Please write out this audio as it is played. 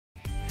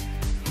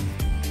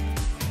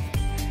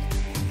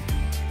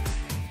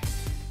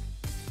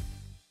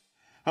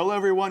Hello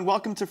everyone,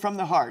 welcome to From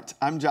the Heart.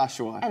 I'm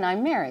Joshua. And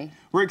I'm Mary.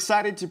 We're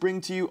excited to bring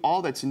to you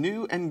all that's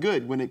new and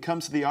good when it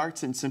comes to the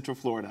arts in Central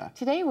Florida.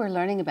 Today we're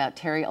learning about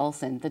Terry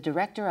Olson, the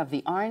director of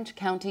the Orange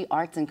County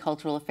Arts and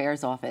Cultural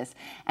Affairs Office,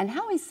 and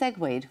how he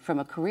segued from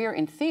a career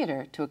in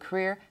theater to a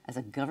career as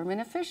a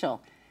government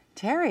official.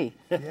 Terry,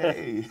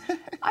 Yay.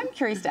 I'm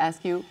curious to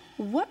ask you,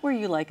 what were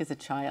you like as a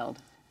child?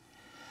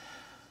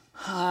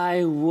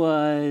 I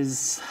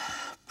was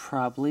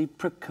probably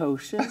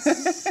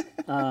precocious.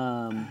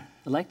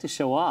 I like to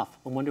show off.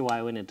 I wonder why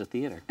I went into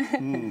theater.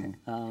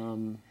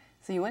 So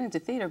you went into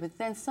theater, but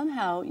then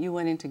somehow you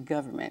went into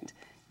government.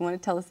 You want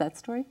to tell us that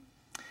story?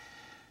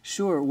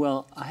 Sure.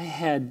 Well, I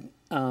had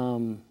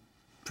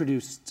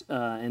produced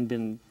and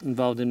been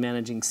involved in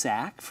managing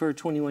SAC for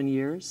 21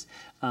 years.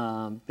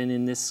 Been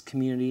in this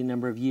community a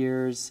number of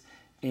years,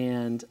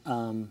 and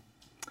in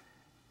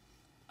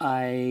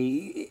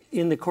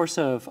the course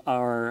of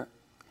our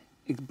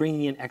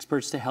bringing in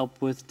experts to help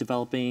with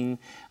developing,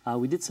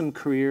 we did some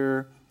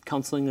career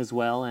counseling as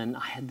well, and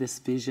I had this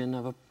vision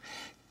of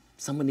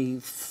somebody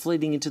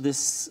flitting into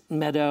this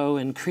meadow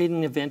and creating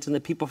an event, and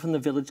the people from the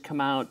village come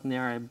out, and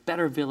they're a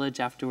better village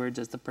afterwards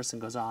as the person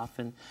goes off,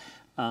 and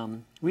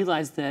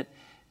realized that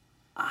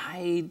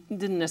I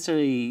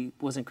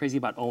wasn't crazy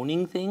about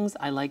owning things.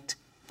 I liked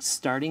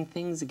starting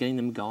things and getting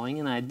them going,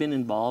 and I had been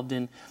involved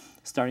in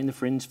starting the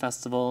Fringe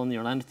Festival and the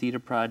Orlando Theater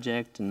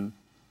Project and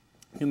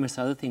numerous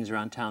other things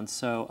around town.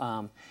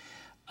 So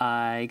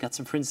I got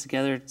some friends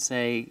together to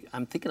say,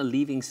 I'm thinking of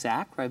leaving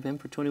SAC, where I've been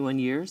for 21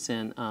 years,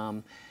 and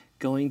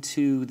going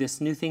to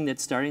this new thing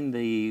that's starting,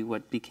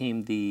 what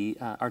became the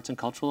Arts and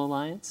Cultural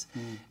Alliance.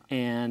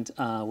 And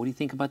what do you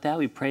think about that?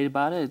 We prayed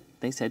about it.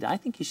 They said, I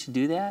think you should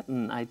do that.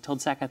 And I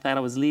told SAC I thought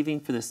I was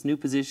leaving for this new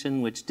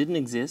position, which didn't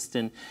exist,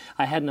 and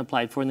I hadn't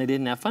applied for, and they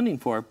didn't have funding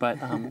for it. But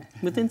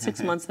within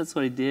 6 months, that's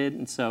what I did.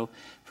 And so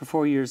for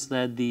 4 years,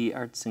 led the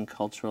Arts and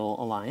Cultural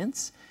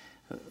Alliance,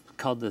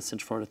 called the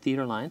Central Florida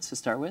Theater Alliance to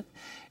start with.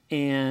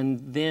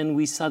 And then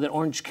we saw that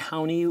Orange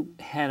County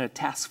had a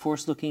task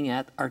force looking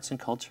at arts and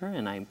culture,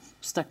 and I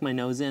stuck my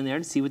nose in there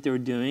to see what they were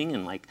doing,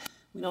 and like,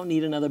 we don't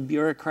need another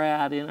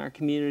bureaucrat in our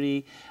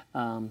community.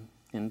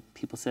 And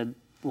people said,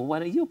 well, why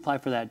don't you apply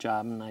for that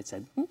job? And I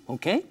said,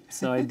 okay.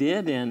 So I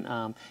did, and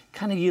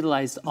kind of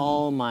utilized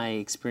all my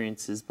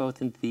experiences,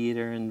 both in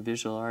theater and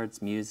visual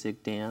arts,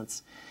 music,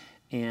 dance.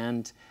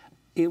 And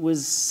it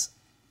was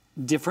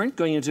different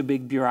going into a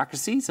big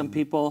bureaucracy. Some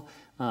people,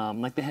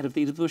 like the head of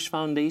the Edith Bush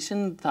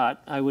Foundation,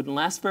 thought I wouldn't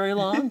last very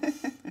long.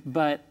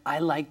 But I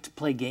like to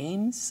play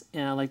games,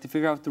 and I like to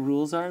figure out what the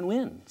rules are and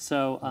win.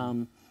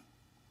 So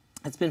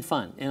it's been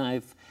fun. And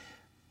I've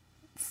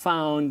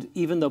found,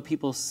 even though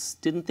people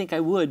didn't think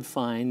I would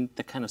find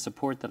the kind of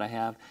support that I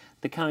have,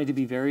 the county to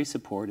be very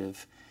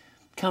supportive.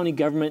 County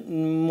government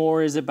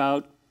more is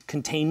about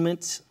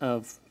containment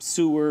of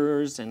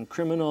sewers and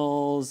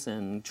criminals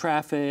and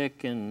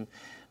traffic and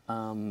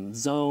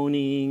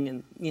zoning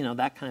and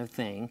that kind of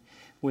thing,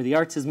 where the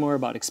arts is more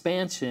about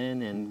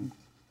expansion and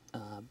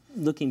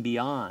looking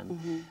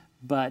beyond.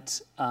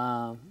 But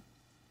I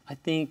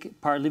think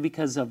partly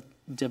because of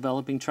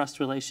developing trust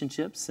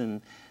relationships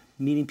and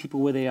meeting people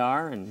where they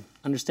are and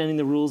understanding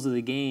the rules of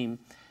the game,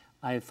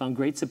 I have found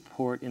great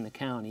support in the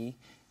county,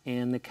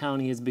 and the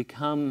county has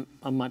become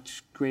a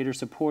much greater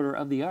supporter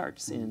of the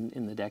arts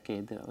in the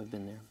decade that I've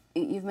been there.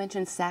 You've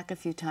mentioned SAC a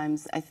few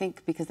times, I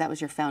think because that was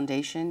your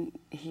foundation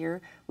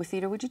here with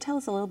theater. Would you tell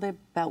us a little bit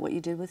about what you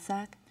did with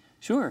SAC?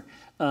 Sure.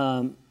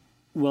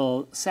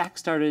 Well, SAC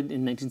started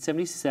in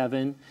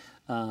 1977.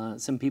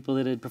 Some people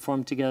that had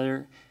performed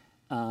together,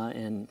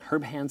 and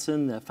Herb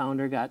Hansen, the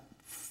founder, got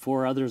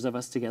 4 others of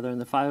us together, and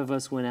the 5 of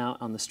us went out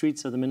on the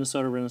streets of the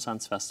Minnesota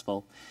Renaissance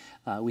Festival.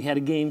 We had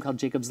a game called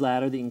Jacob's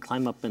Ladder that you can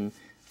climb up and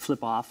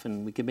flip off,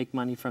 and we could make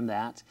money from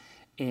that.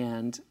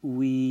 And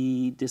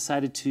we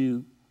decided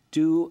to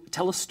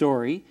tell a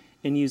story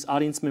and use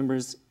audience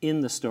members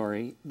in the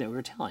story that we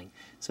were telling.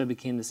 So it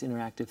became this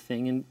interactive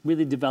thing and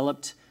really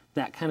developed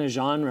that kind of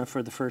genre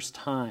for the first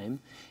time.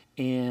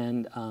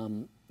 And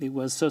it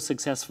was so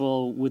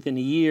successful within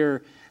a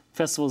year.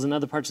 Festivals in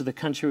other parts of the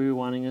country were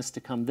wanting us to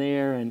come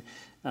there,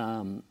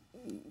 and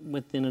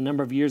within a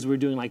number of years we were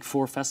doing like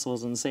 4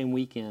 festivals on the same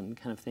weekend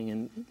kind of thing,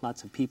 and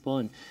lots of people.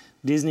 And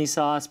Disney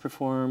saw us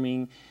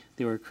performing.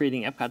 They were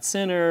creating Epcot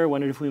Center,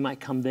 wondered if we might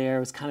come there. It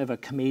was kind of a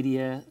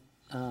commedia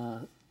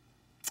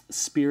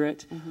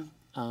spirit.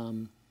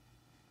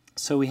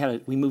 So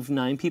we moved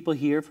 9 people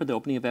here for the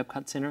opening of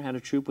Epcot Center, had a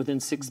troupe. Within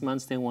 6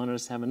 months they wanted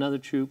us to have another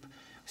troupe.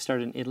 We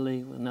started in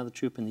Italy with another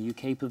troupe in the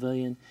UK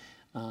Pavilion.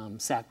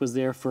 SAC was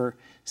there for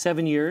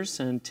 7 years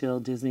until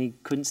Disney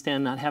couldn't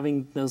stand not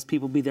having those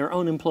people be their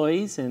own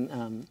employees,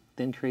 and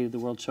then created the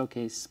World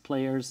Showcase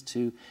Players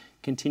to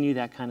continue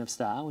that kind of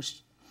style.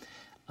 Which,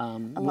 a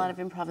lot of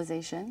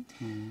improvisation.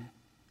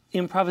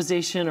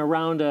 Improvisation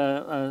around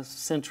a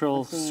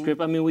central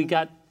script. I mean,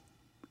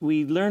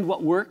 we learned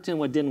what worked and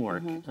what didn't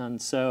work. And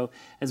so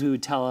as we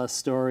would tell a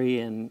story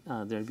and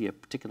there'd be a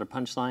particular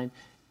punchline,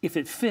 if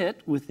it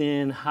fit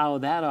within how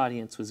that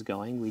audience was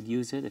going, we'd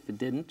use it. If it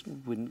didn't,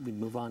 we'd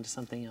move on to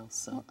something else.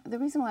 So. Well, the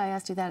reason why I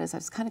asked you that is I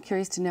was kind of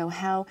curious to know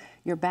how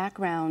your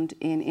background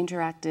in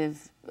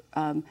interactive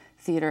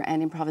theater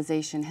and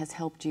improvisation has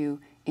helped you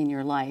in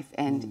your life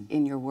and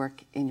in your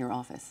work in your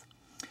office.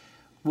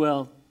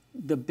 Well,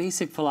 the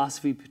basic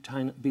philosophy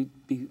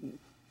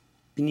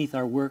beneath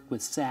our work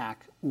with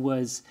SAC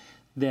was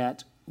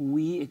that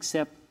we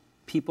accept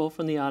people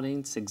from the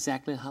audience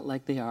exactly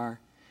like they are,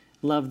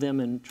 love them,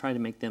 and try to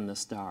make them the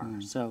star.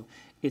 So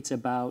it's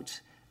about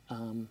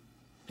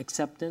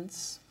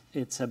acceptance.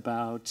 It's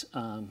about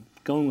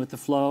going with the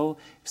flow.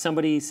 If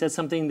somebody says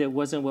something that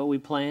wasn't what we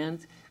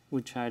planned,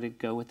 we try to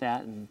go with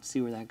that and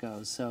see where that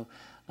goes. So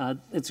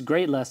it's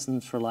great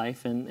lessons for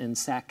life, and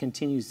SAC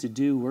continues to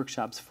do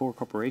workshops for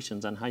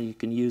corporations on how you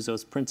can use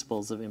those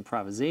principles of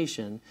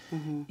improvisation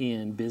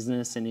in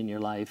business and in your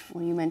life.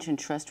 Well, you mentioned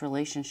trust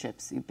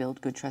relationships. You build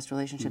good trust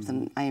relationships,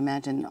 and I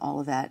imagine all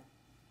of that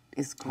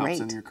is great.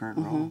 Helps in your current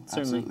role.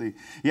 Certainly. Absolutely.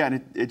 Yeah,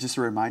 and it's just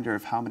a reminder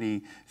of how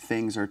many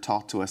things are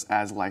taught to us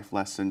as life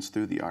lessons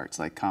through the arts,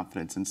 like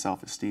confidence and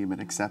self-esteem and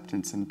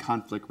acceptance and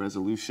conflict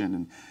resolution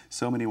and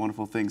so many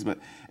wonderful things. But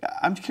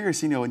I'm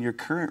curious, in your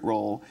current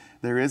role,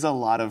 there is a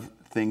lot of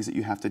things that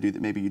you have to do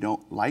that maybe you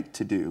don't like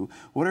to do.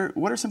 What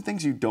are some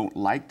things you don't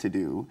like to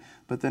do?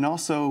 But then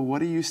also, what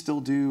do you still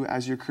do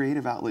as your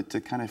creative outlet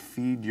to kind of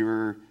feed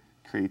your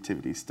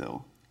creativity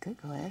still? Good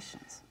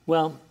questions.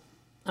 Well,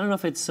 I don't know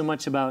if it's so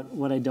much about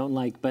what I don't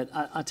like, but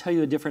I'll tell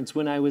you a difference.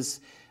 When I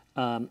was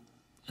an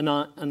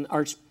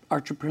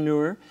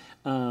entrepreneur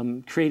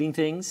creating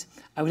things,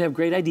 I would have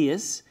great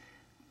ideas,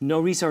 no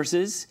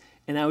resources,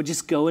 and I would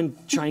just go and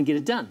try and get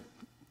it done.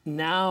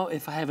 Now,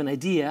 if I have an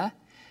idea,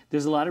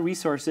 there's a lot of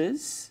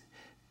resources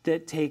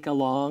that take a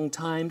long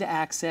time to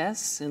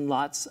access and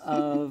lots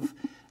of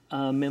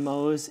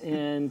memos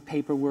and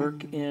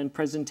paperwork and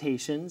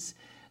presentations.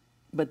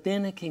 But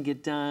then it can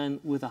get done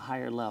with a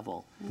higher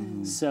level.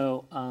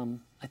 So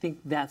I think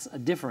that's a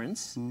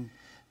difference.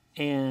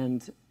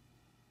 But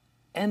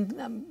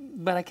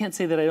I can't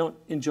say that I don't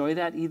enjoy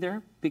that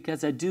either,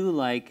 because I do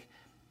like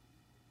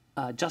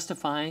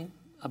justifying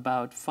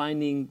about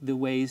finding the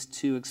ways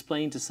to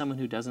explain to someone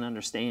who doesn't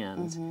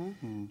understand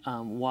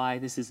why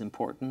this is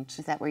important.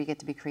 Is that where you get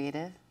to be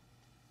creative?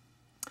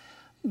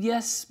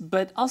 Yes,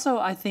 but also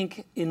I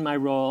think in my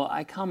role,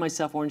 I call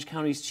myself Orange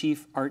County's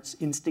Chief Arts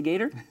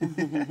Instigator.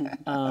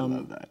 I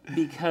love that.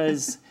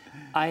 Because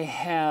I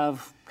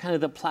have kind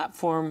of the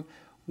platform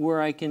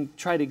where I can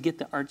try to get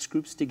the arts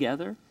groups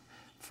together.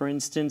 For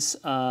instance,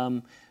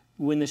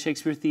 when the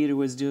Shakespeare Theater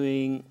was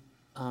doing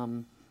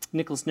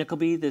Nicholas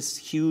Nickleby, this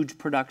huge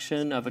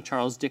production of a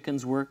Charles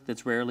Dickens work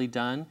that's rarely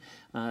done,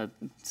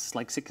 it's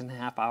like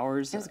 6.5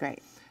 hours. It was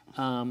great.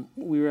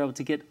 We were able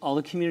to get all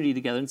the community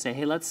together and say,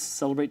 hey, let's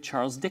celebrate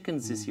Charles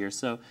Dickens this year.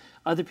 So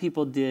other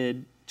people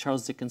did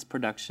Charles Dickens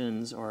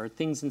productions or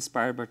things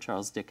inspired by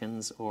Charles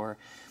Dickens, or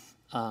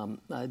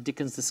a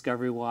Dickens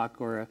Discovery Walk,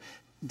 or a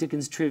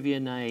Dickens Trivia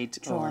Night,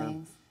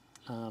 Drawings.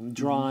 Or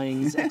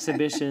drawings,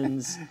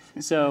 exhibitions.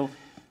 So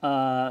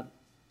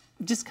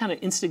just kind of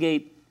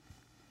instigate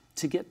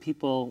to get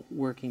people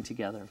working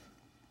together.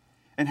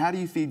 And how do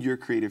you feed your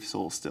creative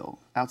soul still,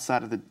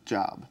 outside of the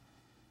job?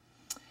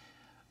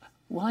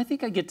 Well, I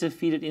think I get to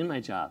feed it in my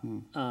job,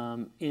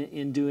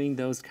 in doing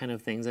those kind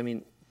of things. I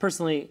mean,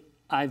 personally,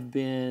 I've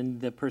been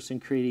the person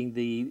creating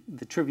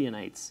the trivia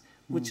nights,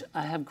 which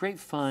I have great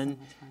fun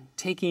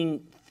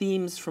taking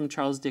themes from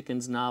Charles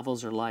Dickens'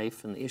 novels or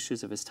life and the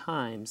issues of his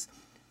times,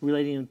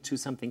 relating them to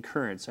something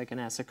current. So I can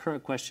ask a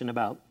current question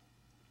about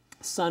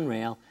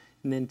Sunrail,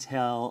 and then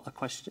tell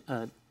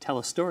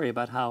a story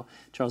about how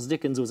Charles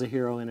Dickens was a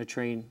hero in a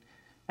train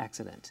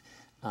accident,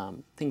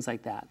 things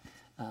like that.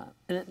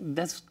 And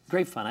that's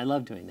great fun. I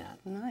love doing that.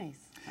 Nice.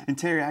 And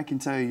Terry, I can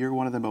tell you, you're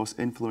one of the most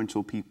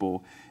influential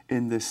people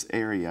in this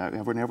area.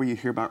 Whenever you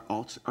hear about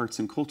arts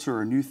and culture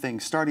or new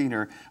things starting,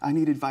 or I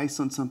need advice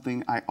on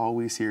something, I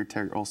always hear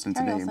Terry Olson's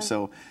name.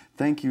 So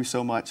thank you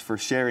so much for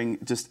sharing,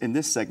 just in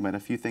this segment, a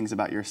few things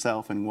about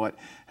yourself and what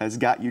has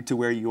got you to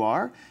where you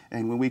are.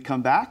 And when we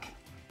come back,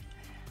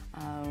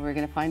 we're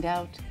going to find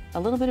out a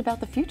little bit about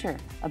the future,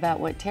 about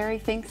what Terry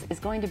thinks is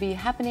going to be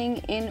happening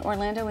in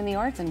Orlando in the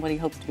arts and what he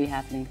hopes to be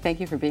happening. Thank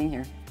you for being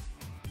here.